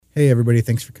Hey, everybody.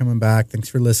 Thanks for coming back. Thanks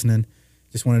for listening.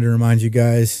 Just wanted to remind you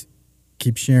guys,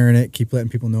 keep sharing it. Keep letting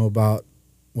people know about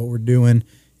what we're doing.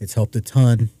 It's helped a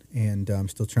ton, and I'm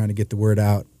still trying to get the word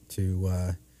out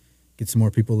to get some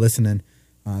more people listening.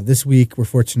 This week, we're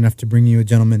fortunate enough to bring you a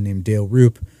gentleman named Dale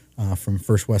Rupe from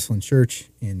First Wesleyan Church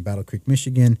in Battle Creek,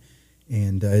 Michigan,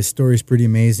 and his story is pretty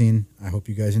amazing. I hope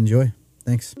you guys enjoy.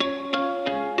 Thanks.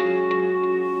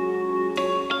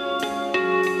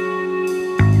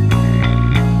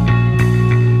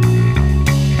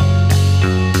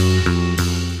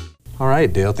 All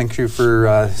right, Dale, thank you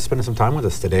for spending some time with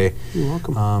us today. You're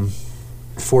welcome.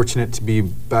 Fortunate to be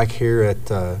back here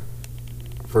at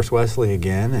First Wesley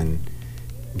again and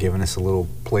giving us a little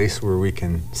place where we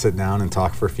can sit down and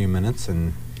talk for a few minutes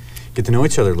and get to know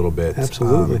each other a little bit.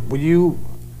 Absolutely. Will you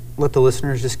let the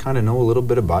listeners just kind of know a little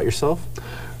bit about yourself?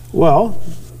 Well,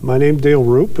 my name's Dale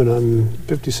Rupe, and I'm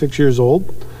 56 years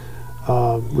old.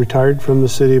 Retired from the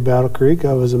city of Battle Creek.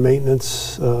 I was a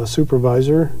maintenance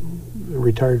supervisor,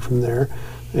 retired from there,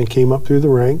 and came up through the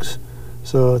ranks.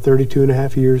 So 32 and a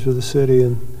half years with the city,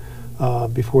 and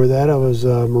before that I was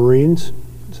Marines.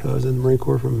 So I was in the Marine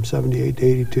Corps from 78 to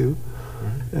 82,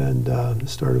 and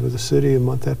started with the city a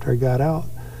month after I got out.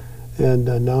 And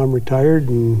now I'm retired,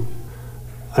 and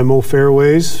I mow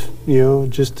fairways,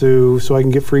 just so I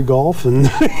can get free golf. And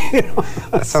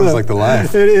that sounds like the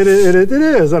life. It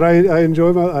is, and I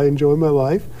enjoy my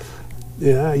life.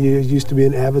 Yeah, I used to be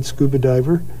an avid scuba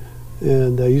diver,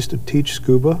 and I used to teach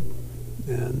scuba.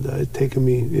 And it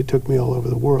took me all over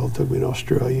the world. It took me to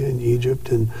Australia and Egypt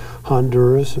and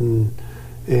Honduras and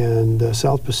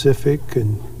South Pacific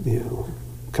and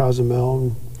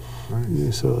Cozumel.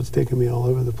 Nice. So it's taken me all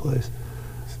over the place.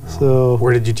 So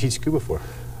where did you teach scuba for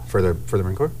the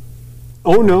Marine Corps?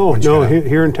 Oh no,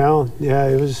 here in town. Yeah,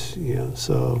 it was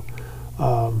So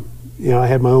I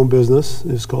had my own business.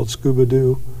 It was called Scuba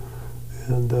Do.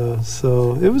 And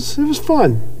so it was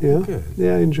fun. Good.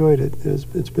 Yeah, I enjoyed it.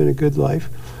 It's been a good life,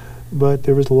 but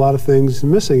there was a lot of things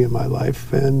missing in my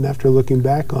life. And after looking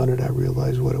back on it, I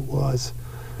realized what it was.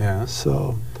 Yeah.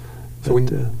 So when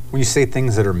you say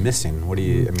things that are missing, what do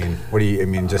you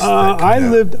mean? Just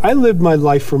I lived my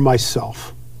life for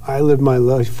myself. I lived my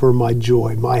life for my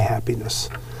joy, my happiness,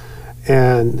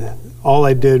 and all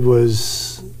I did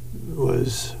was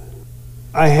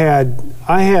I had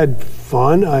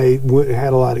fun. I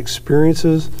had a lot of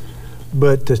experiences,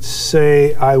 but to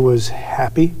say I was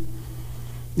happy,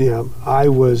 I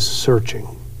was searching.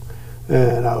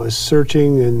 And I was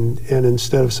searching, and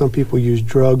instead of some people use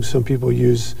drugs, some people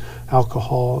use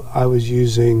alcohol, I was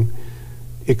using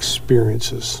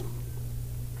experiences.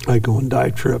 I'd go on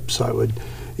dive trips. I would,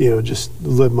 just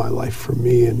live my life for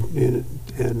me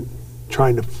and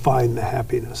trying to find the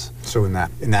happiness. So in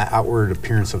that outward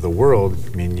appearance of the world,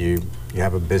 you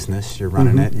have a business, you're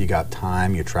running it, you got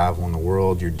time, you're traveling the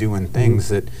world, you're doing things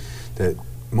that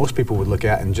most people would look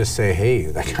at and just say, hey,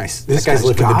 that guy's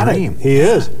living the dream. He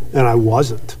is, and I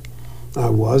wasn't.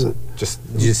 Just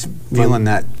feeling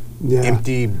that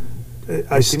empty.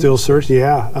 I still search.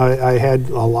 Yeah, I had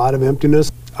a lot of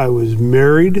emptiness. I was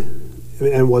married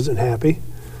and wasn't happy.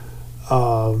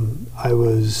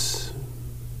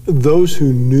 Those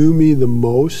who knew me the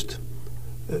most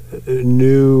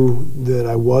knew that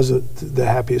I wasn't the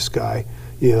happiest guy.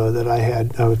 That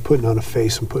I was putting on a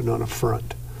face and putting on a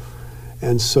front.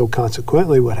 And so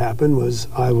consequently what happened was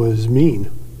I was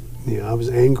mean. I was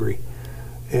angry.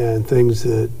 And things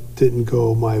that didn't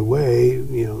go my way,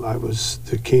 I was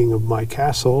the king of my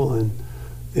castle, and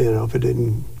if it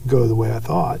didn't go the way I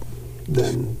thought,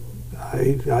 then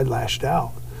I lashed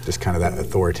out. Just kind of that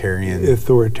authoritarian,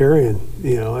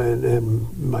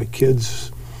 and my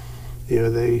kids,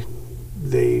 they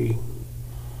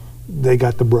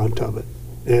got the brunt of it.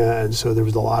 And so there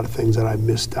was a lot of things that I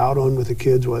missed out on with the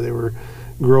kids while they were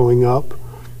growing up,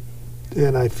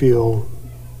 and I feel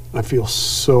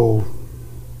so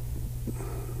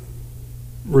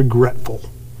regretful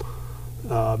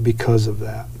because of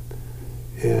that.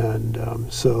 And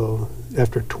so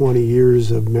after 20 years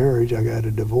of marriage, I got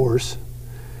a divorce,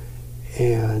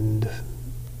 and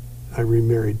I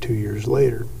remarried 2 years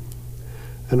later.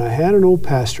 And I had an old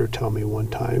pastor tell me one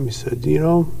time, he said,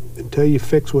 until you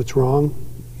fix what's wrong,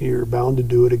 you're bound to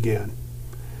do it again.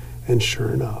 And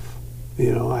sure enough,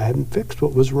 I hadn't fixed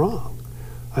what was wrong.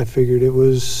 I figured it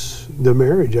was the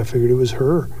marriage. I figured it was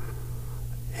her.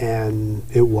 And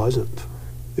it wasn't.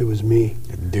 It was me.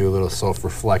 Do a little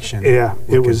self-reflection. Yeah,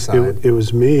 it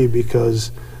was me,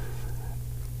 because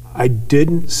I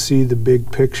didn't see the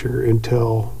big picture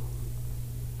until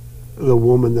the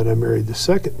woman that I married the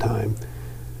second time.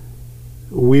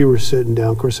 We were sitting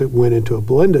down. Of course, it went into a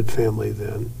blended family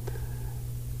then.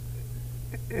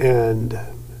 And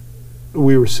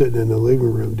we were sitting in the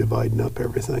living room dividing up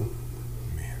everything.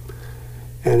 Man.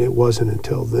 And it wasn't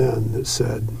until then that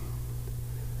said,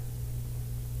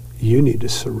 you need to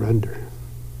surrender.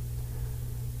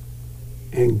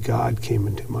 And God came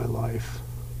into my life.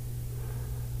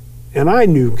 And I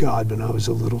knew God when I was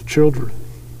a little children.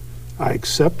 I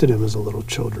accepted him as a little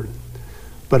children,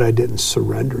 but I didn't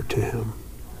surrender to him.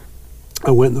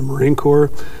 I went in the Marine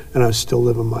Corps, and I was still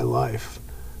living my life.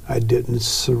 I didn't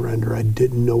surrender. I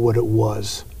didn't know what it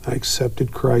was. I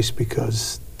accepted Christ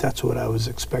because that's what I was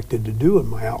expected to do in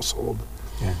my household.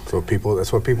 Yeah, that's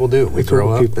what people do. We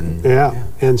grow up and... Yeah,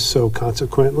 and so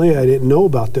consequently, I didn't know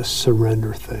about this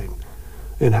surrender thing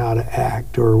and how to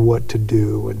act or what to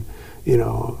do. And,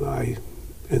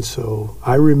 so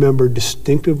I remember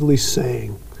distinctively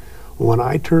saying, when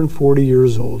I turn 40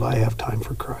 years old, I have time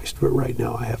for Christ, but right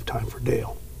now I have time for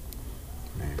Dale.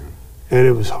 Amen. And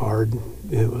it was hard.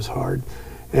 It was hard.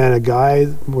 And a guy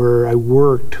where I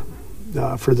worked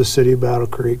for the city of Battle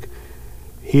Creek,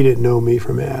 he didn't know me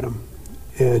from Adam.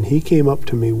 And he came up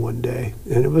to me one day,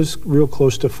 and it was real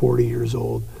close to 40 years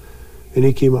old. And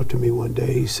he came up to me one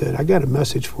day. He said, I got a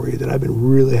message for you that I've been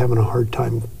really having a hard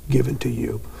time giving to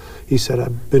you. He said,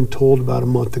 I've been told about a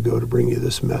month ago to bring you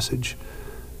this message,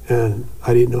 and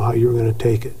I didn't know how you were going to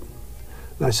take it.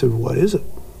 And I said, what is it?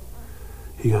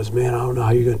 He goes, man, I don't know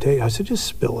how you're going to take it. I said, just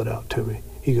spill it out to me.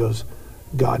 He goes,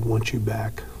 God wants you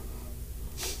back.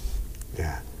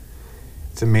 Yeah.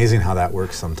 It's amazing how that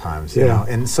works sometimes. Yeah. You know?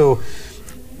 And so,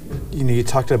 you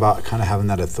talked about kind of having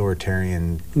that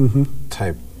authoritarian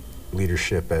type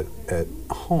leadership at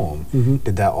home.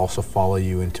 Did that also follow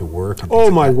you into work?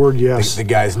 Oh, my word, yes. The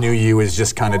guys knew you as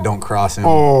just kind of don't cross him.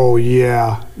 Oh,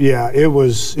 yeah. Yeah, it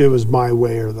was my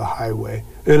way or the highway.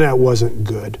 And that wasn't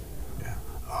good.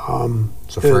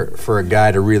 So for a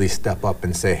guy to really step up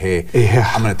and say, hey,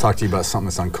 I'm going to talk to you about something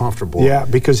that's uncomfortable. Yeah,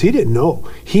 because he didn't know.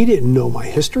 He didn't know my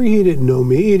history. He didn't know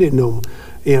me. He didn't know,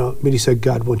 but he said,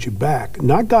 God wants you back.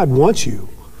 Not God wants you.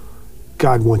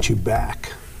 God wants you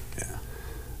back. Yeah.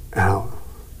 Now,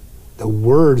 the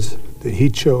words that he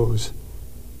chose,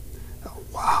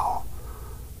 wow,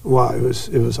 it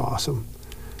was awesome.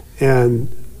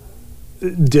 And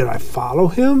did I follow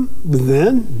him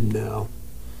then? No.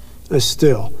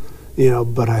 Still,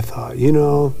 but I thought,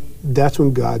 that's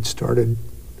when God started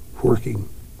working.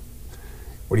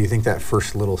 What do you think that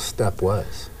first little step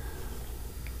was?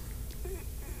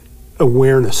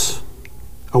 Awareness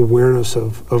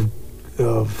of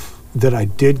that I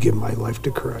did give my life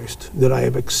to Christ, that I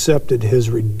have accepted his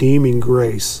redeeming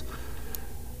grace,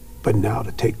 but now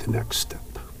to take the next step.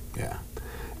 Yeah.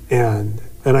 And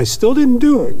I still didn't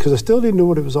do it because I still didn't know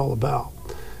what it was all about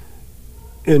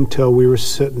until we were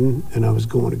sitting and I was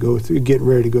getting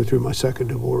ready to go through my second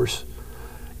divorce.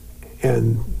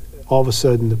 And all of a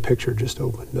sudden the picture just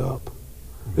opened up.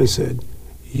 They said,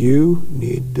 you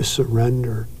need to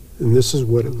surrender. And this is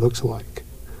what it looks like.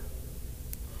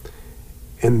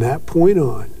 And that point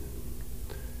on,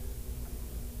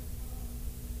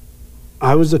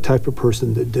 I was the type of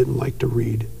person that didn't like to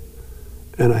read.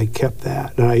 And I kept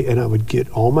that. And I would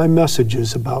get all my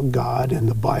messages about God and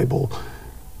the Bible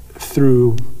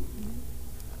through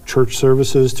church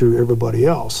services, through everybody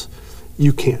else.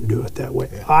 You can't do it that way.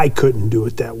 Yeah. I couldn't do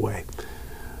it that way.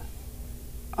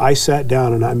 I sat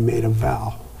down and I made a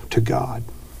vow to God.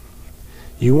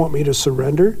 You want me to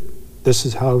surrender? This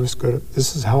is how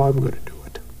I'm going to do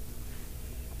it.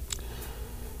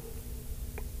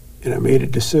 And I made a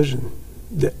decision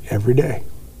that every day,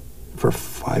 for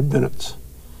 5 minutes,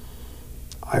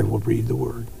 I will read the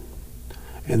Word.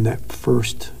 And that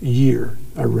first year,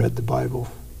 I read the Bible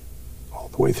all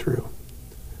the way through.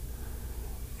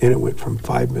 And it went from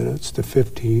 5 minutes to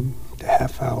 15 to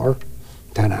half hour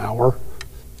to an hour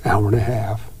and a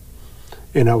half.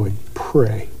 And I would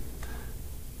pray.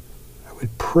 I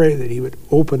would pray that he would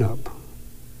open up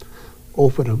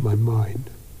my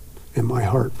mind and my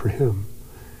heart for him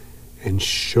and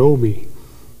show me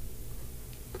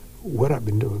what I've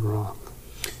been doing wrong.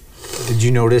 Did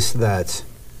you notice that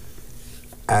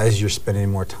as you're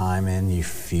spending more time in, you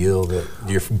feel that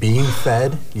you're being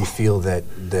fed? You feel that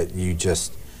you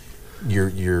just,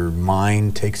 your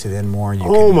mind takes it in more?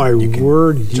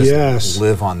 You yes.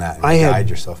 Live on that and guide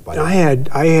yourself by that.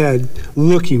 I had,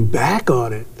 looking back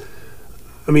on it,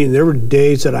 I mean, there were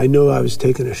days that I know I was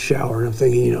taking a shower and I'm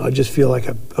thinking, I just feel like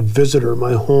a visitor in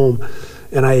my home.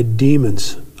 And I had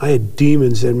demons. I had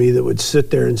demons in me that would sit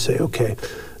there and say, okay,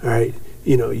 all right,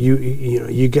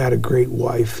 you got a great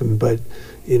wife, but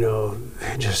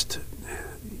just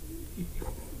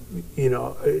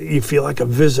you feel like a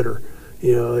visitor.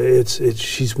 You know,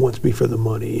 she wants me for the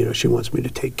money. You know, she wants me to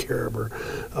take care of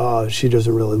her. She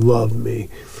doesn't really love me.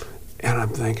 And I'm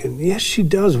thinking, yes, she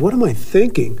does. What am I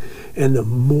thinking? And the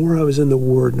more I was in the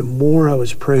Word, the more I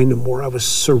was praying, the more I was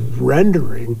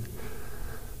surrendering,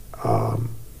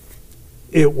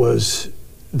 it was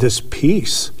this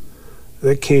peace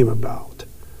that came about.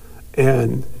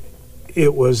 And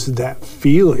it was that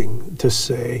feeling to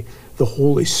say the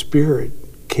Holy Spirit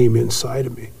came inside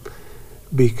of me.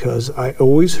 Because I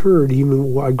always heard,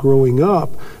 even while growing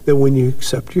up, that when you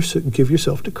give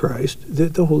yourself to Christ,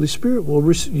 that the Holy Spirit will,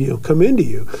 come into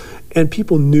you. And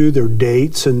people knew their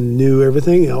dates and knew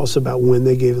everything else about when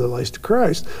they gave their lives to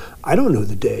Christ. I don't know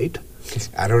the date.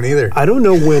 I don't either. I don't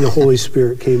know when the Holy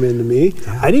Spirit came into me.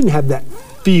 Yeah. I didn't have that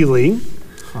feeling,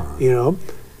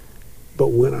 But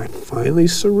when I finally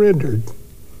surrendered,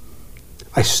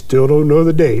 I still don't know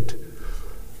the date,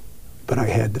 but I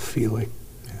had the feeling.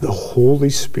 The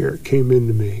Holy Spirit came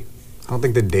into me. I don't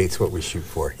think the date's what we shoot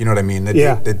for. You know what I mean?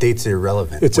 The date's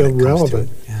irrelevant. It's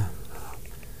irrelevant. Yeah.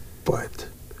 But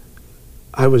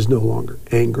I was no longer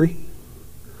angry.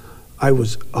 I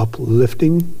was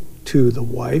uplifting to the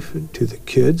wife and to the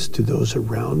kids, to those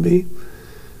around me.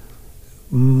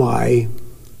 My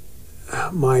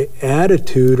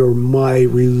attitude or my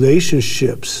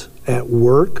relationships at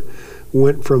work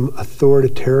went from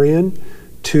authoritarian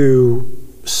to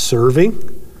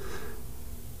serving.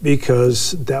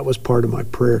 Because that was part of my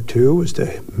prayer too, was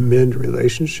to mend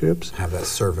relationships. Have that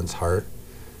servant's heart.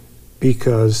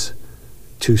 Because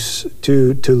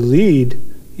to lead,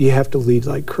 you have to lead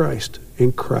like Christ.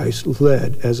 And Christ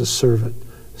led as a servant.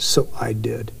 So I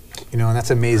did. You know, and that's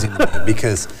amazing to me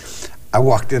because I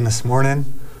walked in this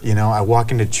morning, I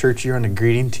walk into church, you're on the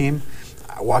greeting team.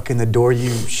 I walk in the door,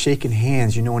 you shaking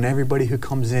hands, and everybody who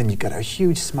comes in, you got a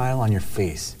huge smile on your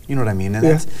face. You know what I mean?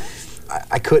 And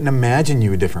I couldn't imagine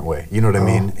you a different way. You know what I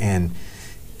mean? And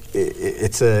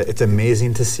it's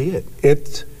amazing to see it.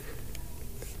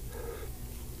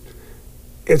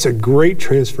 It's a great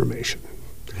transformation.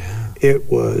 Yeah. It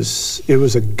was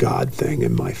a God thing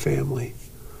in my family,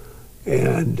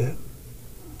 and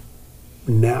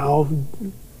now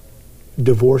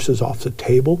divorce is off the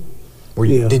table. Were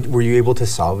you able to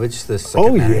salvage this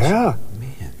second marriage? Yeah.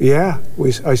 Man. Yeah.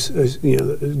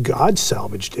 God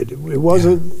salvaged it. It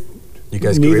wasn't. Yeah. You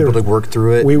guys were able to work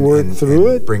through it. We worked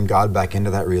through it. Bring God back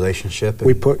into that relationship.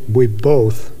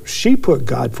 She put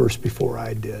God first before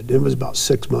I did. It was about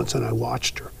 6 months, and I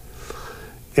watched her.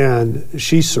 And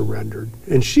she surrendered.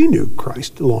 And she knew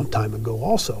Christ a long time ago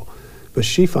also. But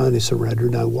she finally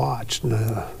surrendered, and I watched. And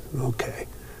okay,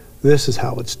 this is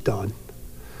how it's done.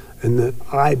 And then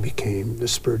I became the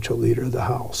spiritual leader of the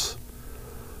house.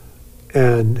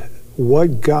 And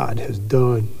what God has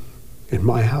done in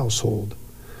my household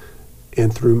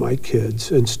and through my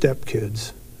kids and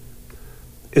stepkids,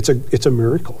 it's a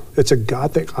miracle. It's a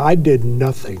God thing. I did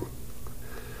nothing.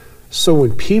 So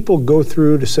when people go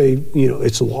through to say,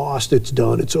 it's lost, it's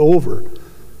done, it's over,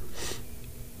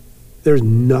 there's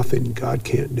nothing God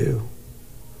can't do.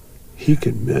 He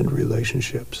can mend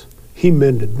relationships. He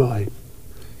mended mine.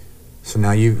 So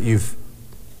now you've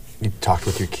talked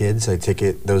with your kids. I take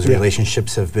it those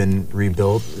relationships have been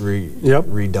rebuilt,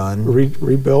 redone,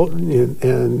 rebuilt,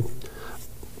 and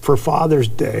for Father's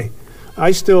Day, I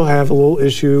still have a little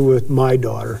issue with my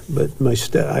daughter. But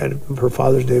for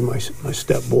Father's Day, my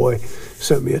step boy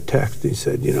sent me a text. He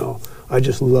said, I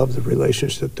just love the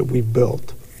relationship that we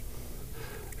built,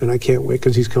 and I can't wait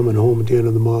because he's coming home at the end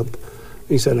of the month.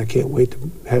 He said, I can't wait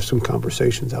to have some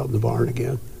conversations out in the barn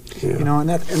again. And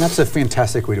that's a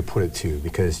fantastic way to put it too,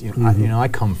 because I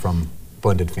come from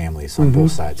blended families on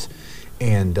both sides,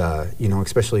 and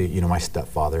especially my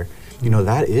stepfather.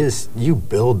 That is, you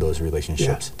build those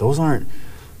relationships. Yeah. Those aren't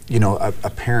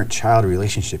a parent-child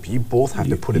relationship. You both have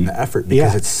to put in the effort,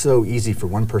 because it's so easy for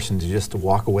one person to just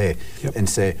walk away and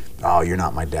say, oh, you're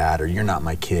not my dad, or you're not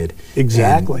my kid.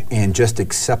 Exactly. And just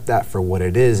accept that for what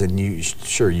it is. And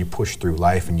you push through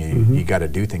life, and you got to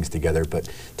do things together. But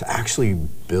to actually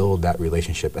build that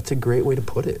relationship, that's a great way to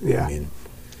put it. Yeah.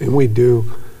 And we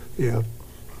do. Yeah.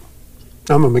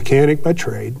 I'm a mechanic by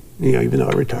trade, even though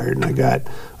I retired, and I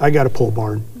got a pole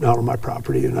barn out on my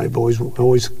property, and I've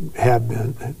always have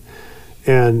been.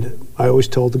 And I always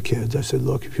told the kids, I said,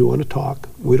 look, if you want to talk,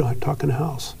 we don't have to talk in the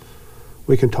house.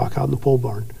 We can talk out in the pole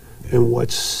barn. Yeah. And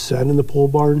what's said in the pole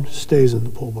barn stays in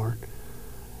the pole barn.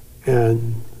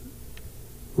 And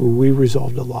we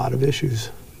resolved a lot of issues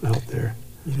out there.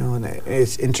 And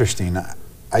it's interesting.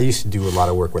 I used to do a lot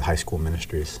of work with high school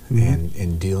ministries, and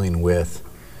in dealing with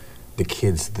the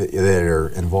kids that are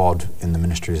involved in the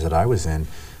ministries that I was in,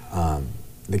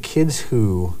 the kids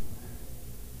who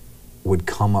would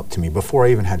come up to me before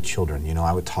I even had children. You know,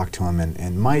 I would talk to them,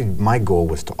 and my goal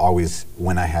was to always,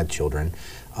 when I had children,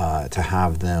 to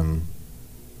have them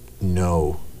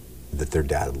know that their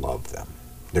dad loved them,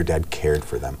 their dad cared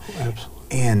for them. Absolutely.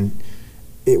 And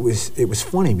it was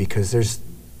funny because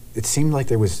it seemed like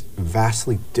there was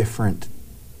vastly different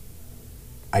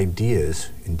ideas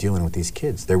in dealing with these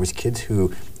kids. There was kids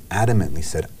who adamantly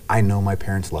said, I know my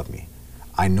parents love me.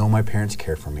 I know my parents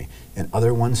care for me. And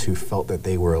other ones who felt that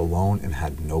they were alone and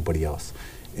had nobody else.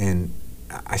 And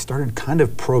I started kind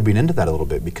of probing into that a little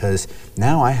bit, because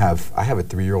now I have a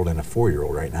 3-year-old and a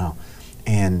 4-year-old right now.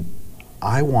 And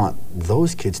I want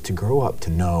those kids to grow up to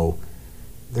know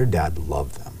their dad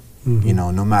loved them. Mm-hmm. You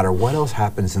know, no matter what else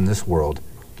happens in this world,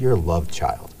 you're a loved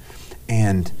child.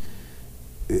 And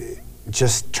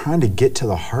just trying to get to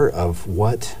the heart of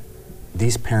what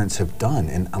these parents have done.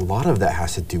 And a lot of that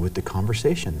has to do with the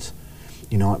conversations.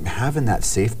 You know, having that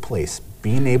safe place,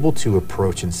 being able to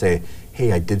approach and say,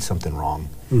 hey, I did something wrong.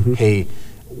 Mm-hmm. Hey,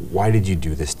 why did you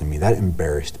do this to me? That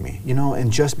embarrassed me. You know,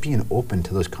 and just being open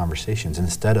to those conversations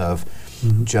instead of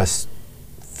mm-hmm. just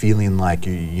feeling like,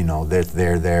 you know,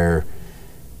 they're there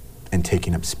and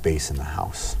taking up space in the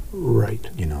house. Right.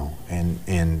 You know,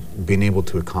 and being able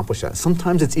to accomplish that.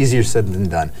 Sometimes it's easier said than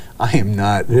done. I am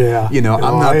not, you know,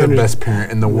 I'm not the best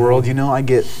parent in the world. You know, I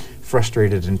get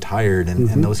frustrated and tired and,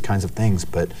 mm-hmm. and those kinds of things.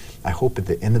 But I hope at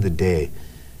the end of the day,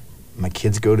 my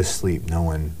kids go to sleep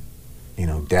knowing, you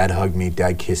know, Dad hugged me,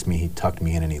 Dad kissed me, he tucked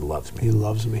me in, and he loves me. He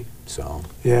loves me. So.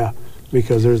 Yeah,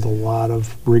 because there's a lot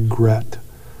of regret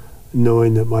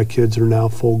knowing that my kids are now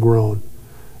full grown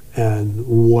and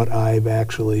what I've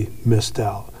actually missed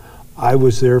out. I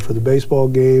was there for the baseball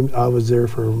games. I was there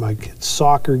for my kids'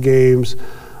 soccer games.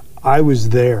 I was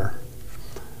there,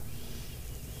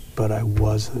 but I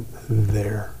wasn't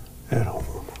there at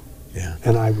home. Yeah.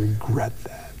 And I regret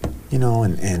that. You know,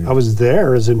 and I was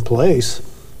there as in place.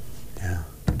 Yeah.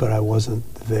 But I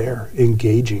wasn't there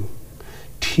engaging,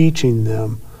 teaching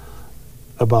them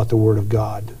about the Word of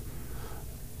God.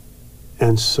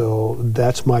 And so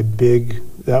that's my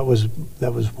that was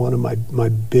one of my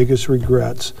biggest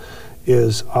regrets,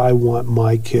 is I want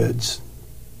my kids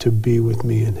to be with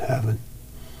me in heaven.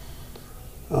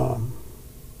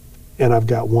 And I've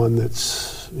got one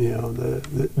that's, you know,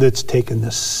 that's taken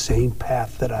the same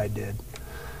path that I did.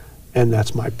 And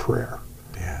that's my prayer.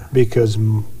 Yeah. Because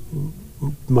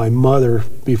my mother,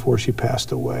 before she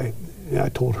passed away, I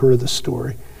told her the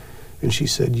story, and she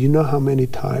said, you know how many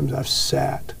times I've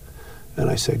sat and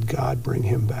I said, God, bring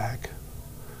him back.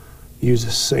 Use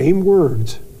the same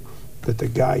words that the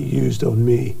guy used on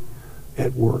me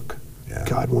at work. Yeah.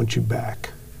 God wants you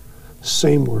back.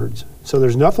 Same words. So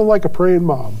there's nothing like a praying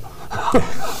mom.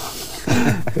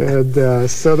 And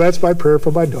so that's my prayer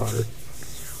for my daughter,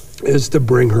 is to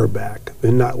bring her back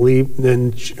and not leave,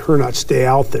 and her not stay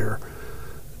out there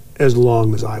as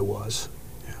long as I was.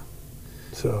 Yeah.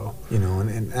 So. You know,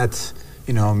 and that's,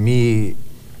 you know, me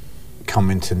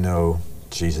coming to know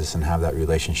Jesus and have that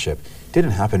relationship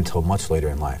didn't happen until much later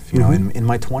in life, you mm-hmm. know, in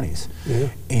my 20s. Yeah.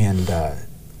 And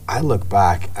I look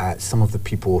back at some of the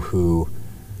people who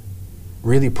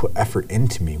really put effort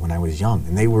into me when I was young,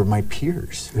 and they were my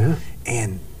peers. Yeah.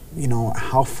 And, you know,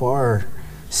 how far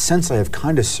since I have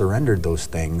kind of surrendered those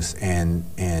things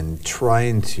and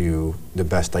trying to, the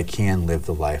best I can, live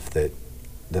the life that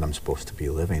I'm supposed to be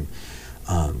living.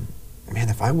 Man,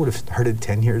 if I would have started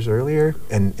 10 years earlier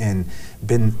and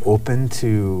been open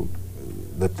to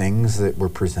the things that were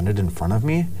presented in front of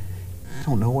me, I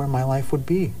don't know where my life would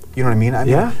be. You know what I mean?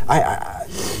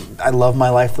 I love my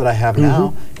life that I have mm-hmm.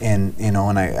 now, and you know,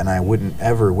 and I wouldn't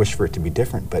ever wish for it to be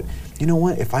different. But you know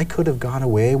what? If I could have gone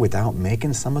away without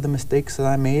making some of the mistakes that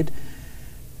I made,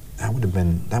 that would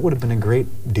have been a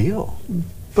great deal.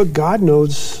 But God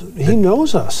knows, He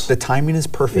knows us. The timing is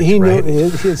perfect, right?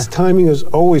 His timing is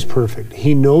always perfect.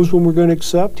 He knows when we're going to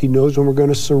accept. He knows when we're going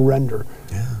to surrender.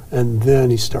 Yeah. And then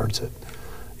He starts it.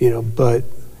 You know, but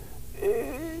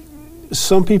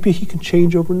some people He can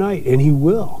change overnight, and He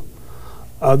will.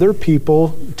 Other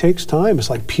people, it takes time. It's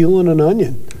like peeling an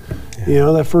onion. Yeah. You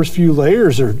know, that first few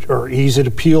layers are easy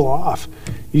to peel off.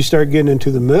 You start getting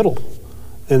into the middle,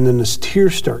 and then the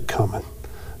tears start coming.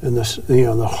 And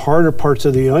the harder parts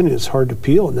of the onion, it's hard to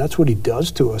peel, and that's what He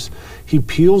does to us. He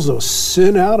peels those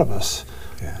sin out of us.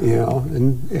 Yeah. You know,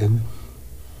 and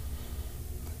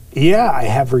yeah, I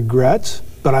have regrets,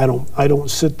 but I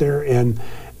don't sit there and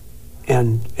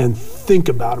think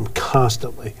about them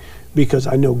constantly, because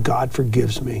I know God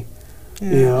forgives me. Yeah.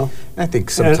 You know, I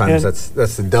think sometimes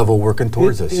that's the devil working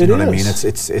towards us. You know what I mean?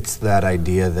 It's that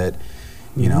idea that,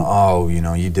 you know, oh, you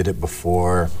know, you did it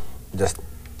before, just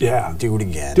Yeah. Do it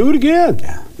again. Do it again.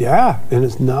 Yeah. Yeah, and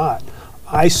it's not.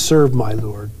 I serve my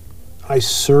Lord. I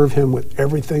serve him with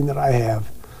everything that I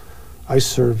have. I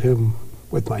serve him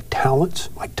with my talents,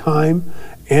 my time,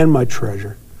 and my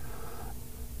treasure.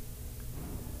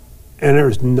 And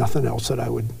there's nothing else that I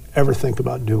would ever think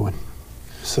about doing.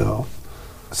 So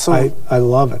I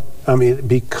love it. I mean,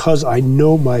 because I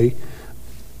know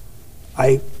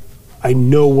I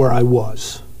know where I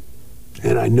was,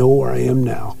 and I know where I am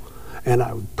now, and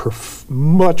I would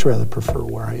much rather prefer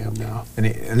where I am now.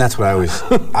 And that's what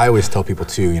I always tell people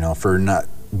too. You know, for not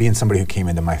being somebody who came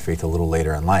into my faith a little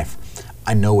later in life,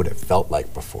 I know what it felt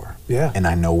like before. Yeah. And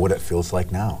I know what it feels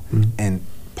like now. Mm-hmm. And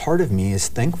part of me is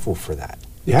thankful for that.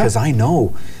 Yeah. Because I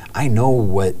know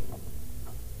what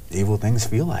evil things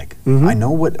feel like. Mm-hmm. I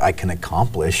know what I can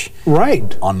accomplish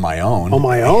Right. on my own. On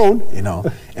my own. You know,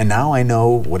 and now I know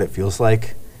what it feels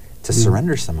like to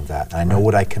surrender some of that. I know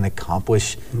what I can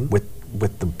accomplish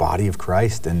with the body of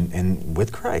Christ and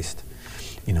with Christ.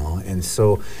 You know, and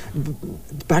so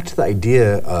back to the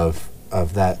idea of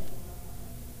that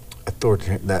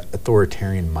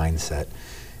authoritarian mindset.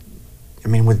 I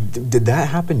mean, did that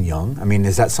happen young? I mean,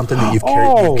 is that something that you've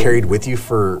carried with you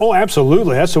for? Oh,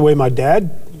 absolutely. That's the way my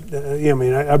dad. I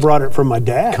mean, I brought it from my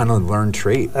dad. Kind of learned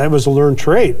trait. That was a learned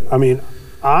trait. I mean,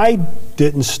 I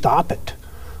didn't stop it.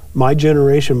 My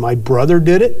generation, my brother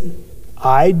did it.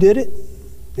 I did it.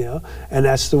 You know, and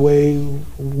that's the way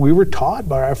we were taught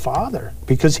by our father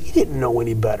because he didn't know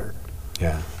any better.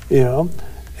 Yeah. You know,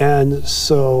 and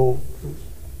so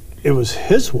it was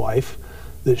his wife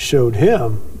that showed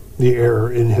him the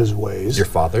error in his ways. Your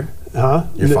father? Huh?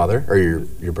 Your father or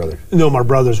your brother? No, my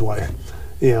brother's wife. Okay.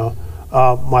 You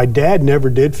know, my dad never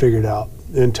did figure it out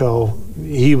until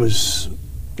he was,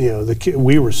 you know, the kid.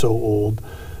 We were so old,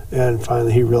 and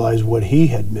finally he realized what he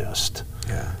had missed.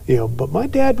 Yeah. You know, but my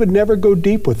dad would never go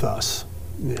deep with us.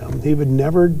 You know, he would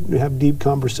never have deep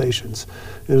conversations.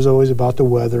 It was always about the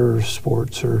weather or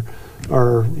sports or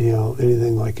you know,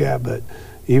 anything like that. But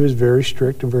he was very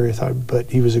strict and very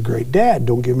but he was a great dad,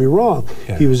 don't get me wrong.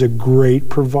 Yeah. He was a great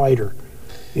provider.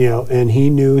 You know, and he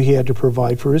knew he had to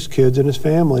provide for his kids and his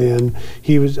family. And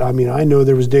he was, I mean, I know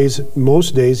there was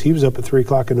most days he was up at 3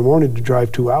 o'clock in the morning to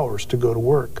drive 2 hours to go to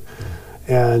work.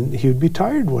 And he would be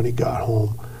tired when he got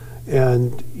home.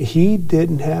 And he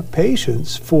didn't have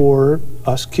patience for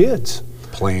us kids.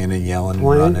 Playing and yelling and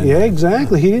running. Yeah,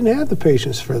 exactly. He didn't have the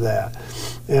patience for that.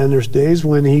 And there's days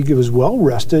when he was well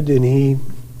rested and he,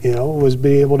 you know, was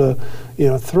being able to, you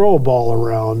know, throw a ball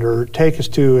around or take us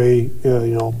to a,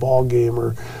 you know, ball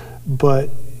game but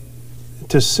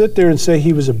to sit there and say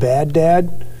he was a bad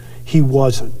dad, he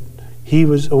wasn't. He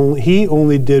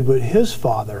only did what his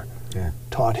father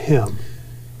taught him.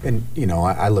 And, you know,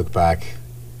 I look back,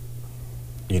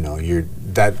 you know,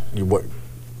 what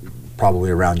probably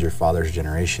around your father's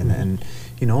generation, and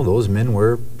you know, those men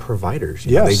were providers.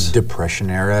 You know, they Depression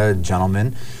era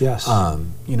gentlemen. Yes.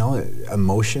 You know,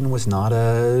 emotion was not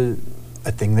a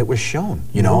thing that was shown.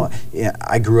 You know,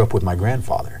 I grew up with my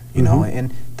grandfather. You know,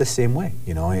 and the same way.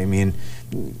 You know, I mean,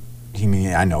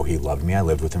 I know he loved me. I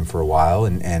lived with him for a while,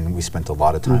 and we spent a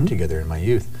lot of time together in my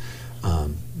youth.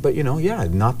 But, you know,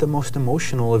 not the most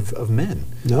emotional of men.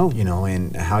 No. You know,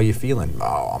 and how you feeling?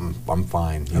 Oh, I'm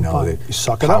fine. You know, fine. You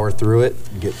suck it up. Power through it,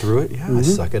 get through it. Yeah,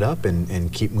 suck it up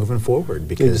and keep moving forward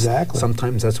because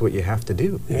sometimes that's what you have to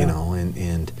do. Yeah. You know,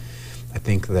 and I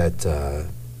think that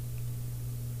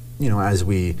you know, as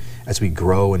we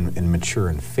grow and mature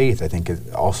in faith, I think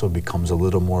it also becomes a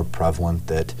little more prevalent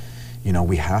that, you know,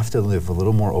 we have to live a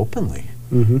little more openly.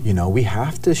 You know, we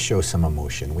have to show some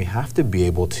emotion. We have to be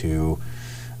able to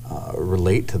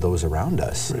relate to those around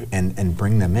us and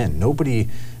bring them in. Nobody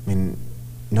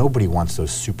wants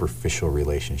those superficial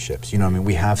relationships. You know, I mean,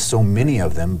 we have so many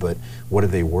of them, but what are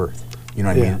they worth? You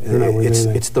know what I mean?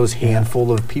 It's those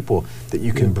handful of people that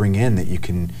you can bring in, that you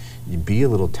can be a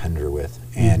little tender with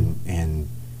and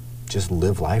just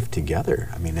live life together.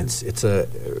 I mean, it's a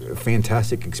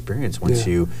fantastic experience once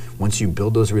you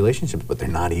build those relationships, but they're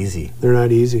not easy. They're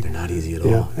not easy. They're not easy at all.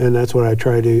 Yeah, and that's what I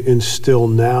try to instill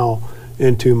now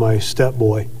into my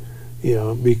stepboy, you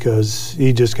know, because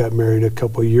he just got married a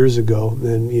couple of years ago,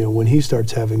 and you know, when he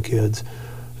starts having kids,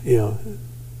 you know,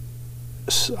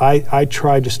 I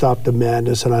tried to stop the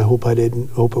madness, and I hope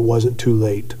it wasn't too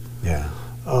late. Yeah.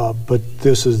 But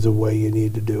this is the way you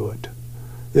need to do it.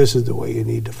 This is the way you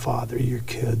need to father your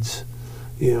kids,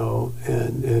 you know,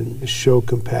 and show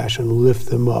compassion, lift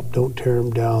them up, don't tear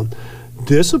them down.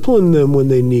 Discipline them when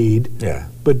they need,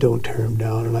 but don't tear them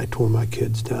down. And I tore my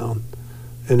kids down,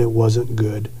 and it wasn't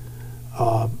good.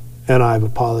 And I've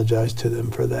apologized to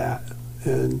them for that,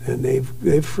 and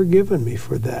they've forgiven me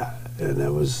for that. and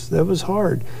that was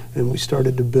hard. And we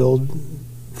started to build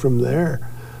from there,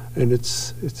 and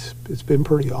it's been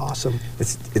pretty awesome.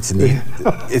 It's neat.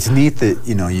 It's neat that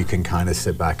you can kind of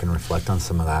sit back and reflect on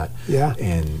some of that. Yeah.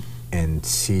 And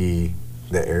see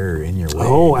the error in your way.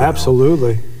 Oh,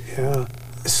 absolutely. Yeah.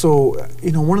 So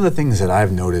one of the things that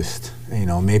I've noticed,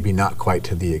 maybe not quite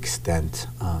to the extent.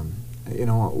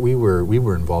 We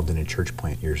were involved in a church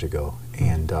plant years ago,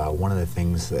 and one of the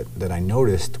things that I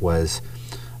noticed was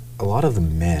a lot of the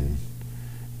men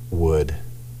would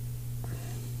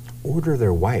order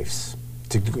their wives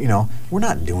to, we're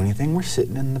not doing anything, we're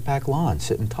sitting in the back lawn,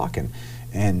 sitting talking,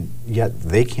 and yet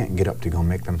they can't get up to go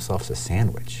make themselves a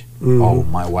sandwich. Mm-hmm. Oh,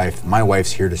 my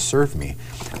wife's here to serve me,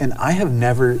 and I have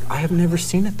never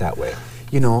seen it that way.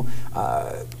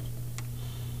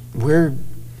 We're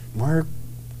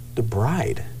the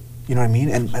bride, you know what I mean?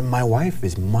 And my wife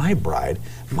is my bride.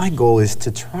 My goal is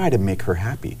to try to make her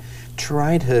happy,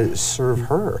 try to serve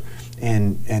her,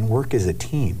 and work as a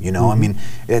team. Mm-hmm. I mean,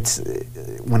 it's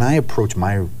when I approach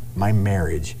my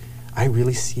marriage, I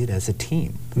really see it as a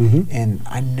team. Mm-hmm. And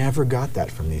I never got that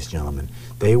from these gentlemen.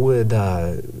 They would,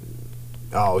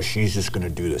 she's just going to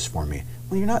do this for me.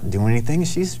 Well, you're not doing anything.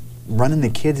 She's running the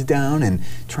kids down and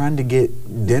trying to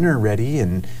get dinner ready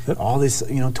and all this,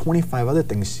 25 other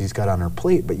things she's got on her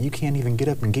plate, but you can't even get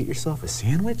up and get yourself a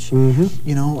sandwich. Mm-hmm.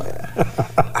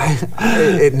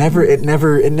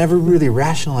 It never really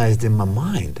rationalized in my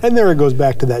mind. And there it goes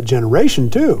back to that generation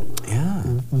too. Yeah.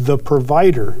 The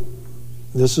provider.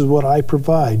 This is what I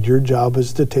provide. Your job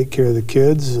is to take care of the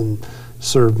kids and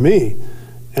serve me.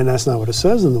 And that's not what it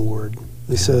says in the Word.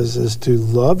 It says is to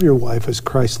love your wife as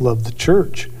Christ loved the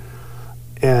church.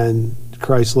 And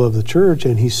Christ loved the church,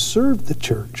 and he served the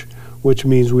church, which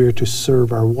means we are to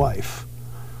serve our wife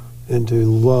and to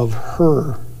love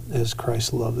her as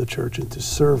Christ loved the church, and to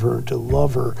serve her and to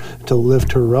love her, to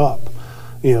lift her up,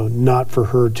 not for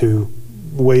her to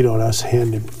wait on us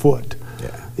hand and foot.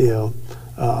 Yeah.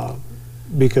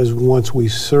 Because once we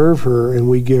serve her and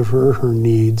we give her her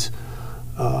needs,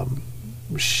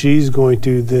 she's going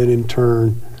to then in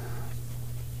turn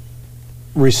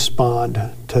respond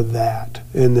to that.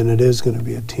 And then it is going to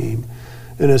be a team.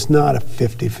 And it's not a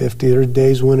 50-50. There's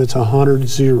days when it's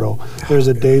 100-0. There's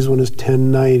days when it's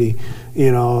 10-90.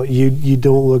 You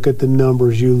don't look at the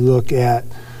numbers. You look at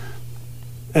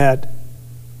the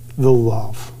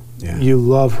love. Yeah. You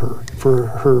love her for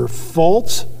her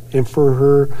faults and for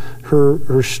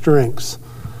her strengths.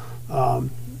 I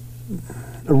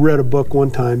read a book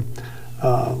one time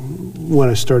when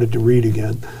I started to read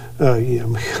again.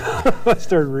 I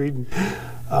started reading.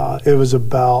 It was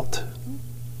about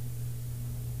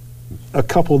a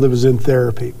couple that was in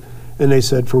therapy, and they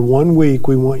said, for 1 week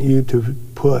we want you to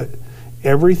put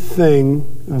everything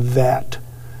that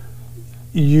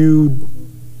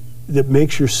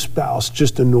makes your spouse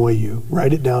just annoy you,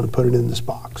 write it down and put it in this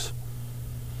box.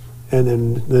 And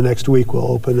then the next week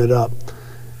we'll open it up.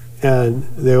 And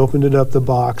they opened it up, the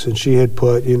box, and she had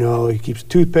put, he keeps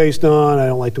toothpaste on. I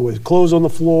don't like the way his clothes on the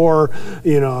floor. I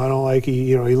don't like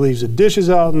he leaves the dishes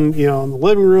out in the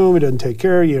living room. He doesn't take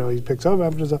care. He picks up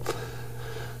after stuff,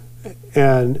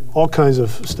 and all kinds of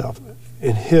stuff.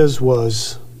 And his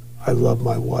was, I love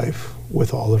my wife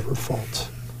with all of her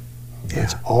faults. Yeah.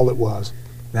 That's all it was.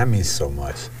 That means so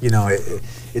much.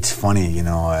 It's funny.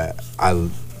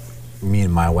 Me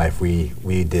and my wife,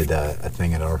 we did a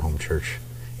thing at our home church.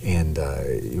 And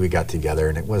we got together,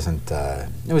 and it was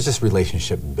just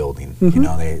relationship building.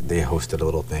 Mm-hmm. They hosted a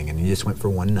little thing, and you just went for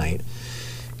one night.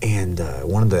 And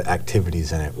one of the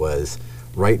activities in it was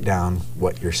write down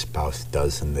what your spouse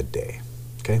does in the day.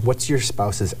 Okay, what's your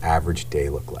spouse's average day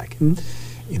look like?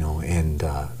 Mm-hmm. And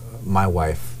my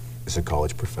wife is a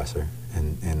college professor,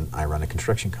 and I run a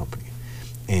construction company.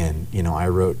 And I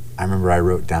remember I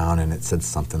wrote down, and it said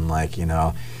something like,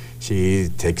 she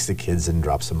takes the kids and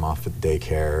drops them off at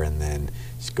daycare, and then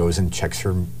she goes and checks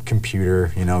her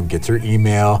computer, gets her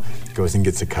email, goes and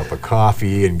gets a cup of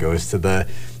coffee, and goes to the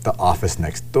office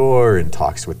next door and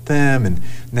talks with them. And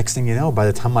next thing you know, by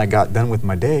the time I got done with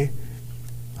my day,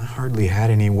 I hardly had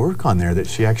any work on there that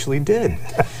she actually did.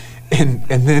 and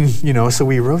then, so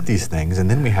we wrote these things, and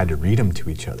then we had to read them to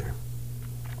each other.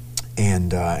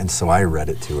 And so I read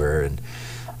it to her, and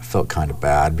felt kind of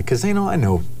bad because I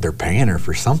know they're paying her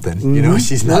for something. Mm-hmm.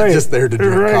 She's not just there to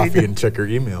drink coffee and check her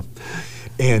email.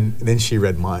 And then she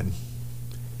read mine.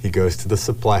 He goes to the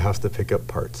supply house to pick up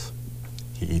parts.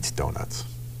 He eats donuts.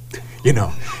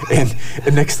 And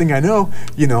next thing I know,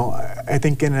 I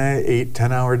think in an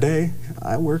 8-10 hour day,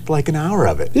 I worked like an hour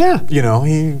of it. Yeah.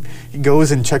 He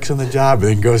goes and checks on the job and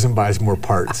then goes and buys more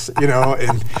parts.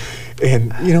 And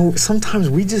sometimes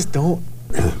we just don't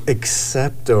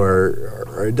accept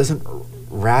or it doesn't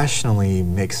rationally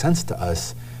make sense to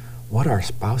us what our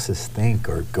spouses think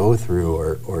or go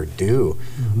through or do.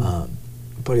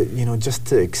 But just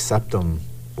to accept them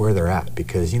where they're at,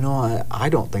 because I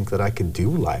don't think that I could do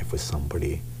life with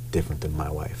somebody different than my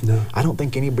wife. No. I don't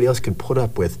think anybody else could put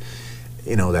up with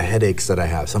the headaches that I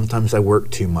have. Sometimes I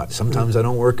work too much. Sometimes I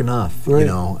don't work enough. Right.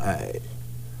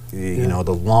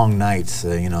 The long nights.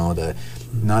 The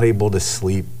not able to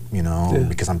sleep.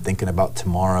 Because I'm thinking about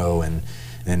tomorrow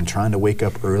and trying to wake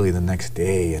up early the next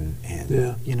day and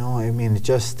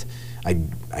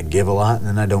I give a lot and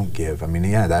then I don't give.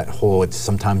 That whole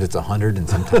sometimes it's 100 and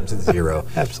sometimes it's 0.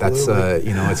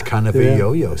 Absolutely. That's it's kind of a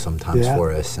yo-yo sometimes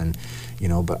for us, and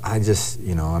but I just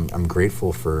I'm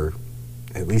grateful for,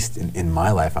 at least in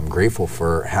my life, I'm grateful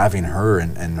for having her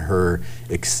and her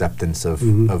acceptance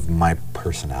of my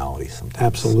personality sometimes.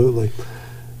 Absolutely.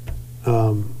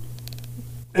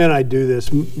 And I do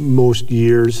this most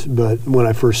years, but when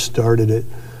I first started it,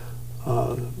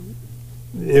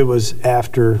 it was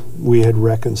after we had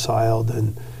reconciled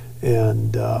and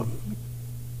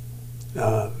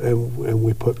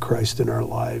we put Christ in our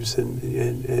lives,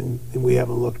 and we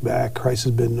haven't looked back. Christ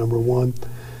has been number one.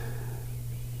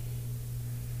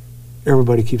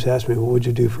 Everybody keeps asking me, what would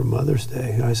you do for Mother's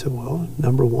Day? And I said, well,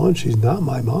 number one, she's not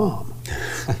my mom,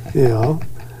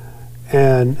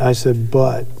 And I said,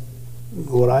 but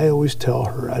what I always tell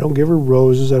her, I don't give her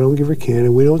roses, I don't give her candy,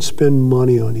 we don't spend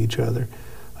money on each other.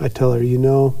 I tell her,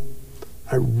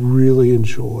 I really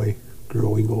enjoy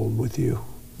growing old with you.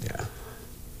 Yeah.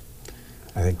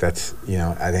 I think that's,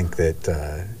 I think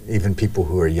that even people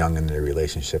who are young in their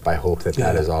relationship, I hope that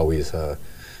is always a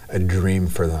dream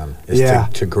for them, is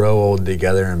to grow old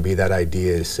together and be that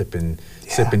idea of sipping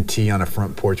tea on a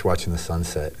front porch watching the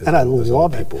sunset. And I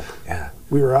love it. Yeah.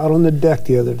 We were out on the deck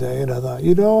the other day, and I thought,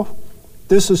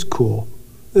 this is cool.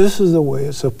 This is the way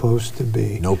it's supposed to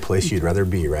be. No place you'd rather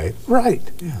be, right? Right.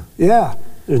 Yeah. Yeah.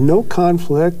 There's no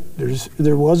conflict.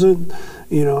 There wasn't,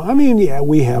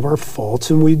 we have our faults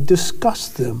and we discuss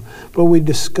them, but we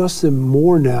discuss them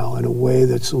more now in a way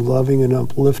that's loving and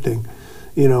uplifting,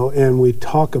 and we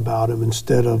talk about them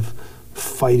instead of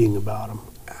fighting about them.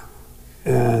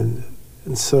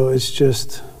 And so it's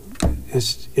just,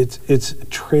 it's a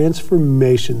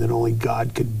transformation that only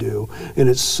God could do, and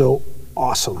it's so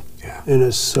awesome. Yeah. And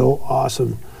it's so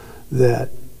awesome that,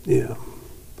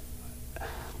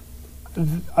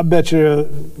 I bet you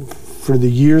for the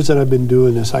years that I've been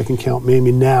doing this, I can count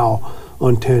maybe now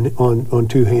on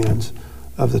 2 hands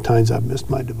of the times I've missed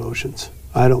my devotions.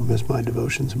 I don't miss my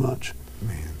devotions much.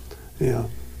 Man.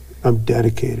 I'm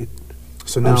dedicated.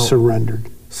 So now, I'm surrendered.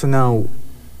 So now,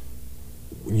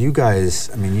 you guys,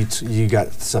 you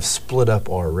got stuff split up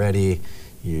already.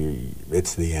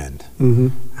 It's the end. Mm-hmm.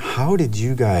 How did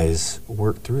you guys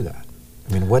work through that?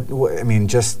 You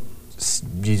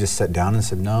just sat down and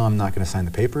said, no, I'm not going to sign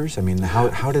the papers?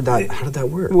 How did that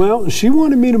work? Well, she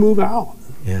wanted me to move out.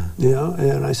 Yeah.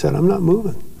 And I said, I'm not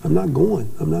moving. I'm not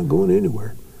going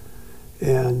anywhere.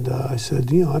 And I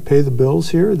said, I pay the bills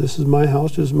here. This is my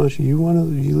house. Just as much as you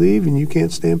leave and you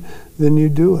can't stand, then you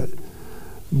do it.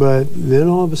 But then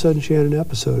all of a sudden she had an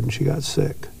episode and she got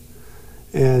sick.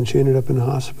 And she ended up in the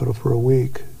hospital for a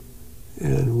week.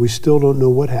 And we still don't know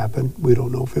what happened. We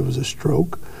don't know if it was a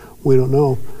stroke. We don't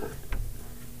know.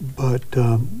 But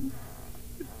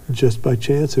just by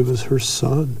chance, it was her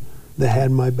son that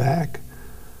had my back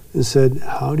and said,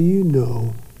 how do you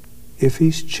know if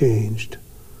he's changed,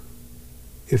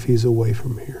 if he's away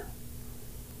from here?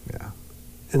 Yeah.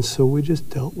 And so we just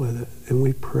dealt with it, and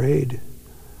we prayed.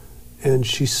 And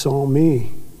she saw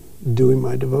me doing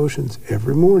my devotions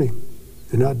every morning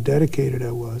and how dedicated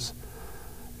I was.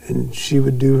 And she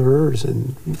would do hers,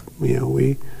 and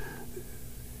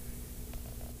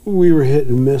we were hit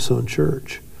and miss on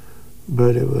church,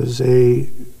 but it was a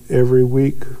every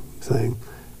week thing.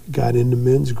 Got into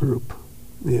men's group,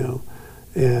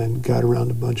 and got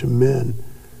around a bunch of men,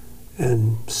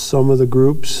 and some of the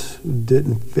groups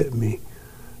didn't fit me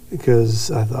because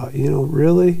I thought,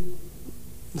 really?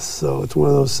 So it's one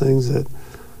of those things that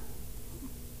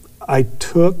I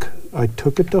took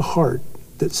it to heart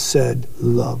that said,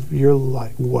 love your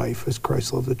wife as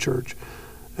Christ loved the church,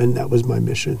 and that was my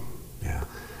mission. Yeah.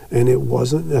 And it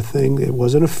wasn't a thing, it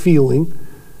wasn't a feeling,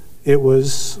 it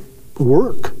was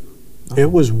work. Oh.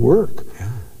 It was work.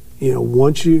 Yeah.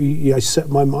 Once I set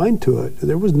my mind to it,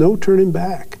 there was no turning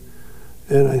back.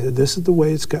 And I said, this is the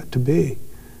way it's got to be.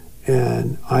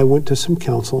 And I went to some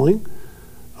counseling,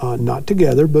 not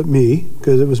together, but me,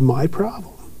 because it was my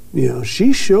problem.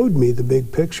 She showed me the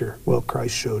big picture. Well,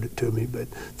 Christ showed it to me, but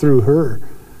through her,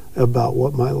 about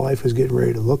what my life was getting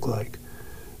ready to look like.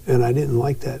 And I didn't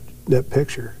like that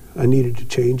picture. I needed to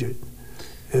change it.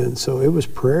 And so it was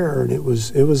prayer, and it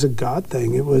was a God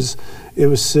thing. It was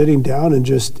sitting down, and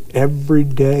just every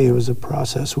day it was a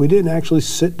process. We didn't actually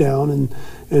sit down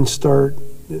and start,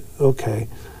 okay.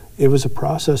 It was a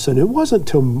process, and it wasn't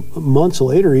till months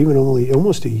later, even only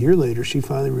almost a year later, she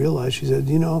finally realized. She said,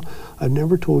 I've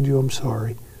never told you I'm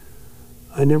sorry.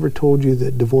 I never told you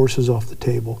that divorce is off the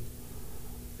table.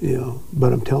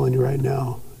 But I'm telling you right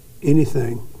now,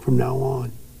 anything from now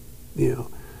on,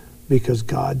 because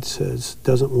God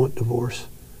doesn't want divorce.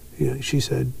 She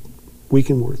said, we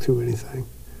can work through anything.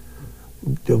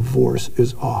 Divorce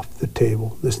is off the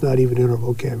table. That's not even in our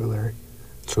vocabulary.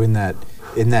 So in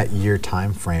that year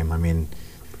time frame, I mean,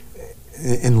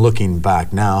 in looking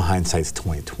back now, hindsight's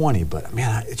 20/20, but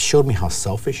man, it showed me how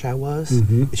selfish I was.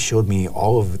 Mm-hmm. It showed me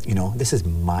all of, this is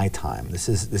my time. This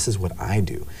is what I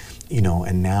do,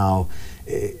 and now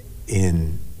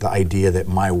in the idea that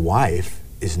my wife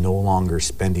is no longer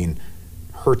spending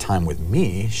her time with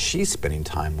me, she's spending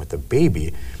time with the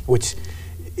baby, which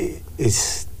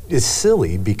is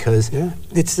silly because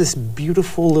it's this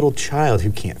beautiful little child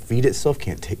who can't feed itself,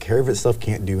 can't take care of itself,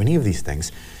 can't do any of these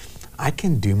things. I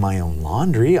can do my own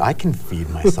laundry, I can feed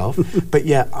myself, but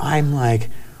yet I'm like,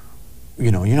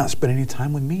 you're not spending any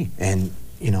time with me. And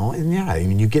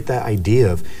you get that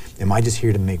idea of, am I just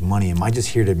here to make money? Am I just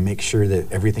here to make sure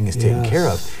that everything is taken care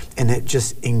of? And it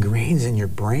just ingrains in your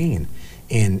brain.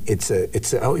 And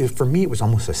for me, it was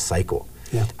almost a cycle.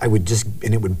 Yeah.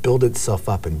 And it would build itself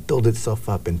up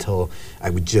until I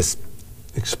would just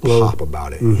explode, pop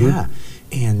about it. Mm-hmm. Yeah.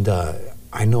 And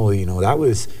I know, that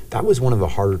was one of the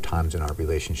harder times in our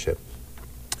relationship.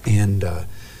 And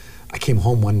I came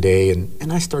home one day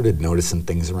and I started noticing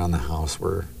things around the house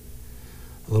were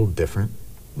a little different.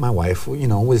 My wife,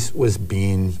 was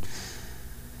being,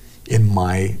 in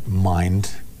my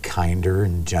mind, kinder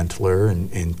and gentler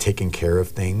and taking care of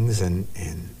things and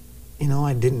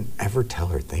I didn't ever tell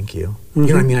her thank you. Mm-hmm. You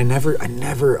know what I mean?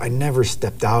 I never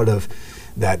stepped out of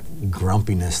that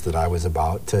grumpiness that I was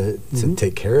about to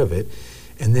take care of it.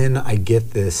 And then I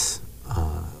get this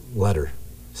letter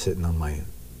sitting on my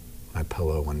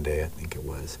pillow one day, I think it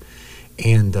was.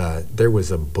 And there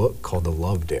was a book called The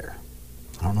Love Dare.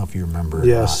 I don't know if you remember.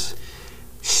 Yes.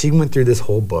 She went through this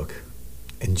whole book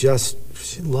and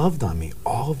she loved on me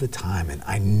all the time. And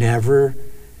I never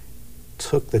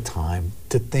took the time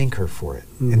to thank her for it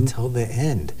until the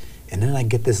end. And then I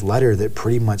get this letter that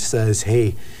pretty much says,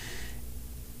 hey,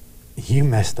 you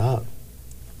messed up.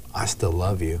 I still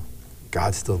love you.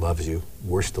 God still loves you.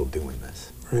 We're still doing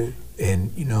this. Right. And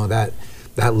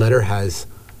that letter has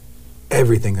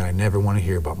everything that I never want to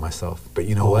hear about myself. But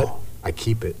you know what? I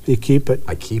keep it. You keep it.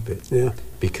 I keep it. Yeah.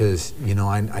 Because,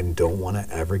 I don't want to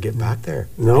ever get back there.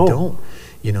 No. I don't.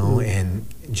 And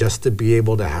just to be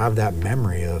able to have that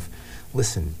memory of,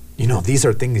 listen, these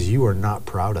are things you are not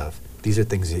proud of. These are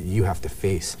things that you have to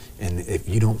face. And if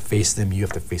you don't face them, you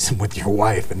have to face them with your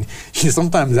wife. And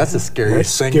sometimes that's a scary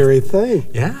thing. Scary thing.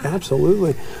 Yeah.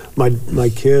 Absolutely. My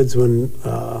kids, when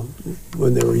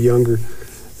they were younger,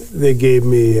 they gave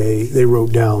me they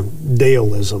wrote down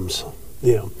Dale-isms,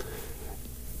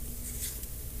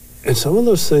 And some of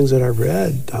those things that I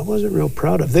read, I wasn't real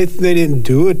proud of. They didn't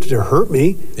do it to hurt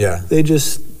me. Yeah.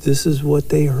 This is what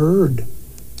they heard.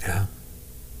 Yeah.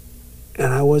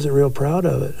 And I wasn't real proud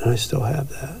of it, and I still have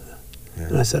that. Yeah.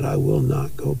 And I said, I will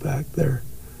not go back there.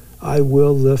 I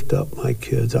will lift up my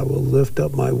kids. I will lift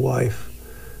up my wife.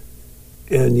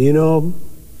 And,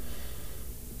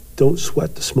 don't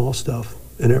sweat the small stuff,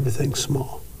 and everything's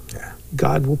small. Yeah.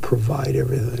 God will provide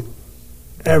everything.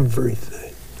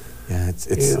 Everything. Yeah,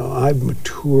 it's I've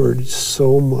matured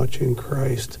so much in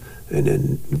Christ, and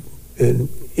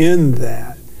in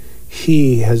that,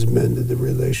 He has mended the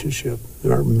relationship,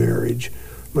 our marriage,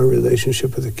 my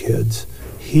relationship with the kids.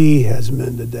 He has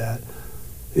mended that,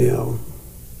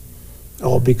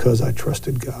 all because I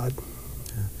trusted God.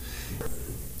 Yeah.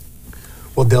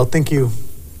 Well, Dale, thank you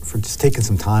for just taking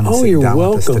some time and sitting down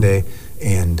with us today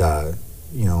and,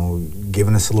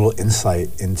 giving us a little insight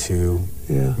into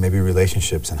maybe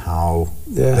relationships and how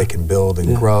they can build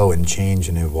and grow and change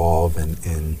and evolve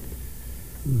and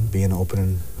being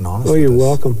open and honest. Oh, you're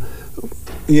welcome.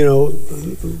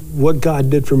 What God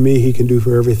did for me, He can do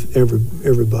for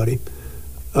everybody.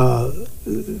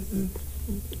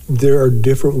 There are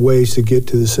different ways to get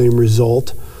to the same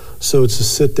result. So it's to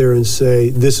sit there and say,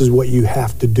 this is what you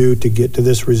have to do to get to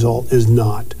this result is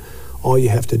not. All you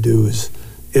have to do is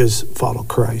follow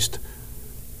Christ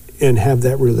and have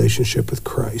that relationship with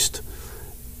Christ.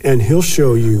 And He'll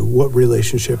show you what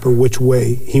relationship or which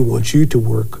way He wants you to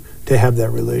work to have that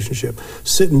relationship.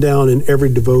 Sitting down in every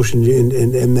devotion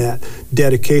and that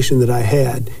dedication that I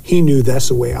had, he knew that's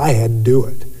the way I had to do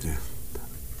it. Yeah.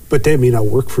 But that may not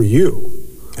work for you.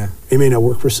 Yeah. It may not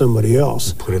work for somebody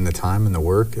else. Put in the time and the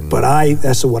work. But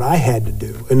that's what I had to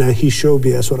do. And he showed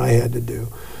me that's what I had to do.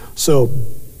 So,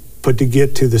 but to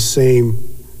get to the same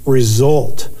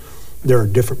result, there are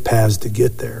different paths to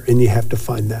get there, and you have to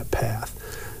find that path.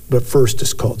 But first,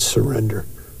 it's called surrender.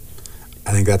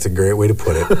 I think that's a great way to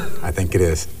put it. I think it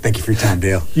is. Thank you for your time,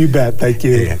 Dale. You bet. Thank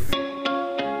you. Yeah.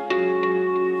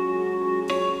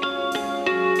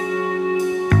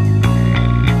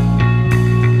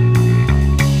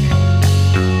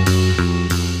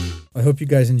 I hope you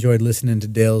guys enjoyed listening to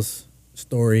Dale's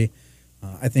story.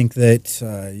 I think that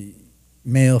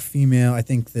male, female, I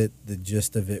think that the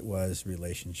gist of it was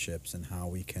relationships and how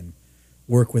we can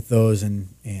work with those and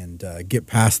get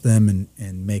past them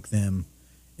and make them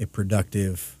a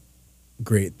productive,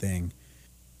 great thing.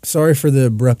 Sorry for the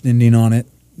abrupt ending on it.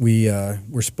 We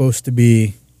were supposed to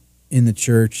be in the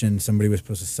church and somebody was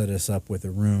supposed to set us up with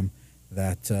a room.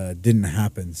 That didn't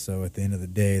happen. So at the end of the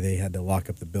day, they had to lock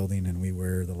up the building and we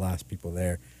were the last people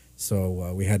there.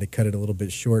 So we had to cut it a little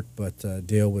bit short, but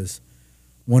Dale was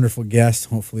a wonderful guest.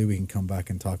 Hopefully we can come back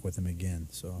and talk with him again.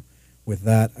 So with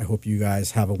that, I hope you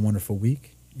guys have a wonderful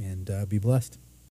week and be blessed.